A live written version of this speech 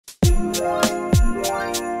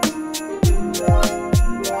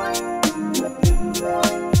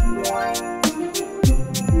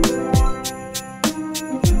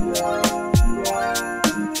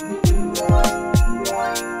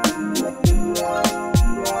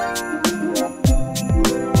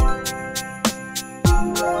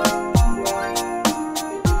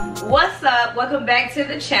welcome back to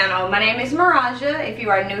the channel. My name is Marijiah. If you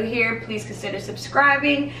are new here, please consider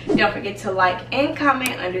subscribing. Don't forget to like and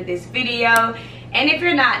comment under this video. And if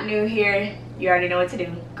you're not new here, you already know what to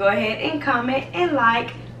do. Go ahead and comment and like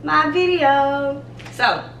my video.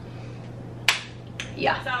 So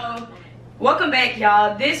yeah, so welcome back,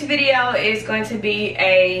 y'all. This video is going to be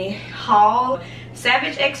a haul.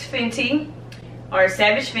 Savage X Fenty, or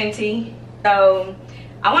Savage Fenty. So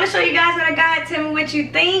I want to show you guys what I got. Tell me what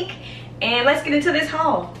you think, and let's get into this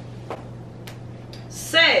haul.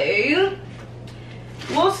 So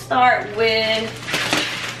we'll start with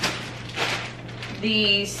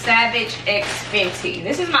the Savage X Fenty.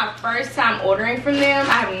 This is my first time ordering from them.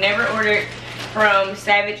 I have never ordered from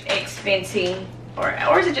Savage X Fenty,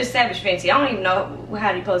 or is it just Savage Fenty? I don't even know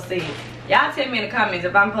how you supposed to say it. Y'all tell me in the comments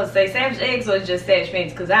if I'm supposed to say Savage X or it's just Savage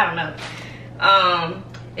Fenty, because I don't know.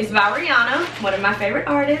 It's by Rihanna, one of my favorite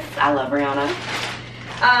artists. I love Rihanna.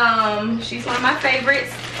 She's one of my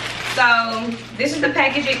favorites. So this is the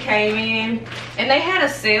package it came in, and they had a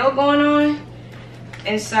sale going on,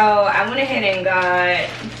 and so I went ahead and got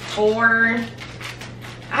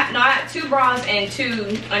I had 2 bras and 2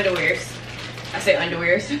 underwears. I said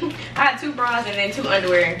underwears. I had 2 bras and then 2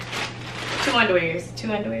 underwear. 2 underwear.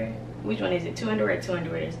 Which one is it? 2 underwear, 2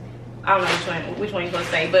 underwears. I don't know which one you're supposed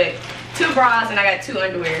to say, but 2 bras and I got 2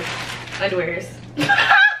 underwears. I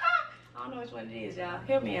don't know which one it is, y'all.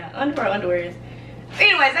 Hear me out. Underwears.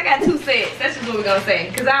 Anyways, I got 2 sets. That's just what we're gonna say,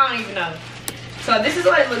 because I don't even know. So this is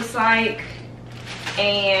what it looks like,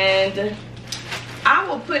 and I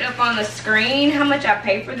will put up on the screen how much I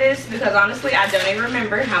paid for this, because honestly I don't even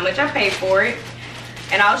remember how much I paid for it.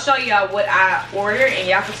 And I'll show y'all what I ordered, and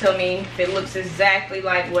y'all can tell me if it looks exactly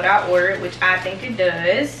like what I ordered, which I think it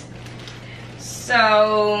does.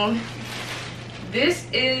 So this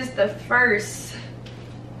is the first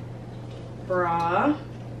bra.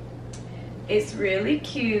 It's really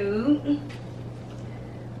cute.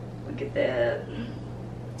 Look at that.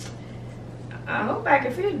 I hope I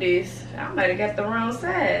can fit this. I might have got the wrong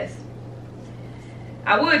size.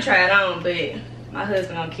 I would try it on, but my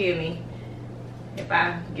husband gonna kill me if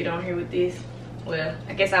I get on here with this. Well,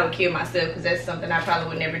 I guess I would kill myself, because that's something I probably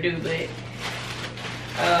would never do, but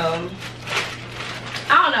I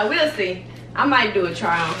don't know, we'll see. I might do a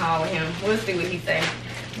try on haul with him. We'll see what he says.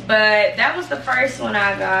 But that was the first one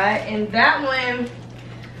I got, and that one,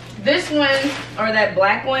 this one, or that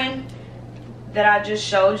black one that I just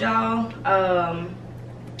showed y'all,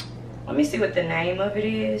 let me see what the name of it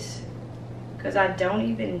is, because I don't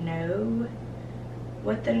even know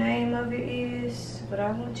what the name of it is, but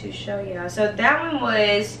I want to show y'all. So that one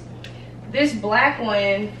was, this black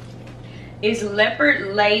one is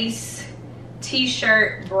leopard lace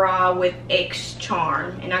t-shirt bra with X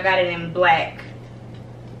charm, and I got it in black.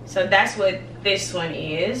 So that's what this one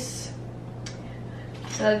is.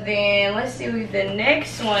 So then let's see, the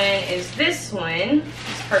next one is this one,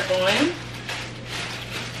 this purple one.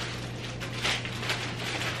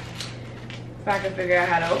 If I can figure out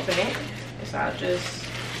how to open it, so I'll just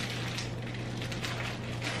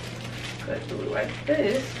cut through it like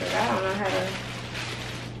this, because I don't know how to.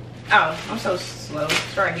 Oh, I'm so slow.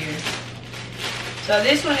 It's right here. So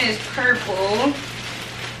this one is purple.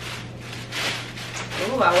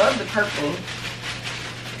 Ooh, I love the purple.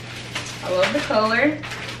 I love the color.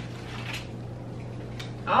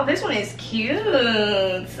 Oh, this one is cute.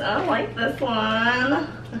 I like this one.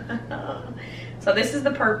 So this is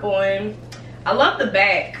the purple one. I love the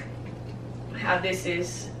back. How this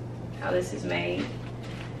is made.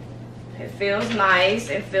 It feels nice.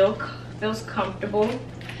 It feels comfortable.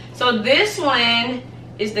 So this one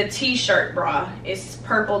is the t-shirt bra. It's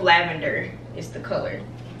purple lavender is the color.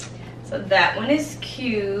 So that one is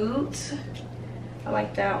cute. I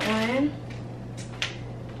like that one.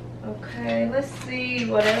 Okay, let's see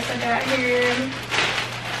what else I got here.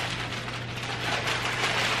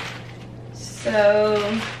 So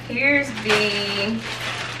here's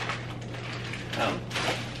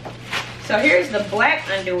the black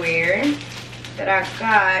underwear that I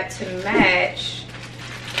got to match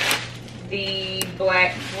the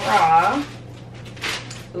black bra.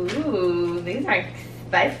 Ooh, these are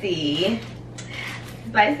spicy.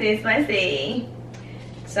 Spicy.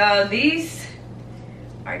 So these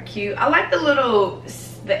are cute. I like the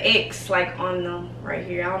X like on them right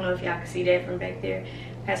here. I don't know if y'all can see that from back there. It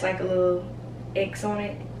has like a little X on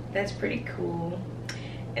it. That's pretty cool.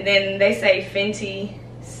 And then they say Fenty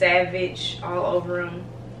Savage all over them.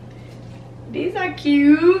 These are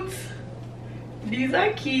cute. These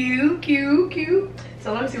are cute.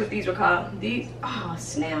 So let me see what these were called. These, oh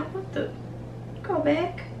snap, what the, go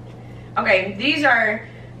back. Okay, these are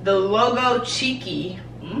the Logo Cheeky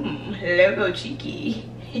Logo cheeky.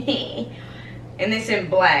 And it's in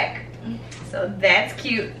black. So that's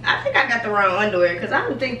cute. I think I got the wrong underwear because I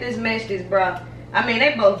don't think this matched this bra. I mean,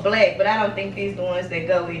 they both black, but I don't think these the ones that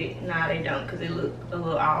go with it. Nah, they don't because they look a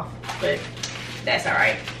little off. But that's all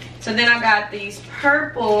right. So then I got these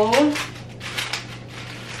purple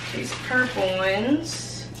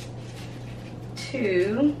ones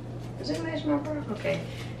too. Does it match my bra? Okay.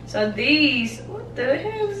 So these, what the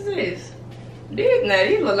hell is this?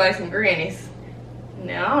 These look like some grannies.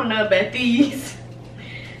 Now I don't know about these.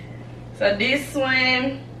 So this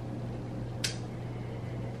one,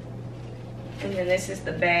 and then this is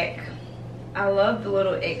the back. I love the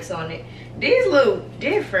little X on it. These look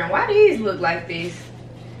different. Why do these look like this?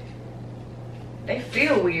 They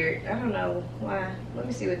feel weird. I don't know why. Let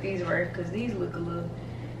me see what these were, because these look a little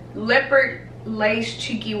leopard lace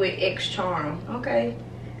cheeky with X charm. Okay,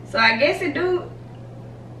 so I guess it do.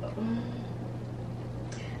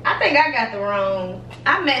 I think I got the wrong,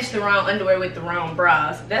 I matched the wrong underwear with the wrong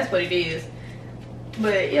bras. That's what it is.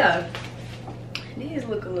 But yeah, these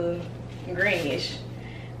look a little greenish,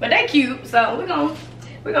 but they cute. So we're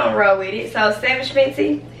gonna roll with it. So Savage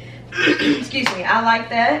Fenty, excuse me, I like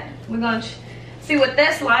that. We're gonna see what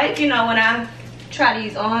that's like, you know, when I try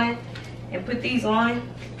these on and put these on.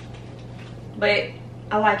 But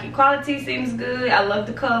I like it. Quality seems good. I love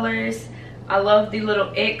the colors. I love the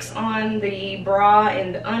little X on the bra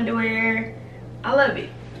and the underwear. I love it.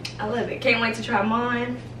 I love it. Can't wait to try them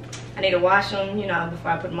on. I need to wash them, you know,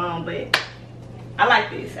 before I put them on, but I like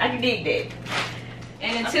this. I can dig that.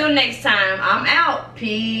 And until next time, I'm out.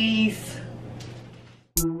 Peace.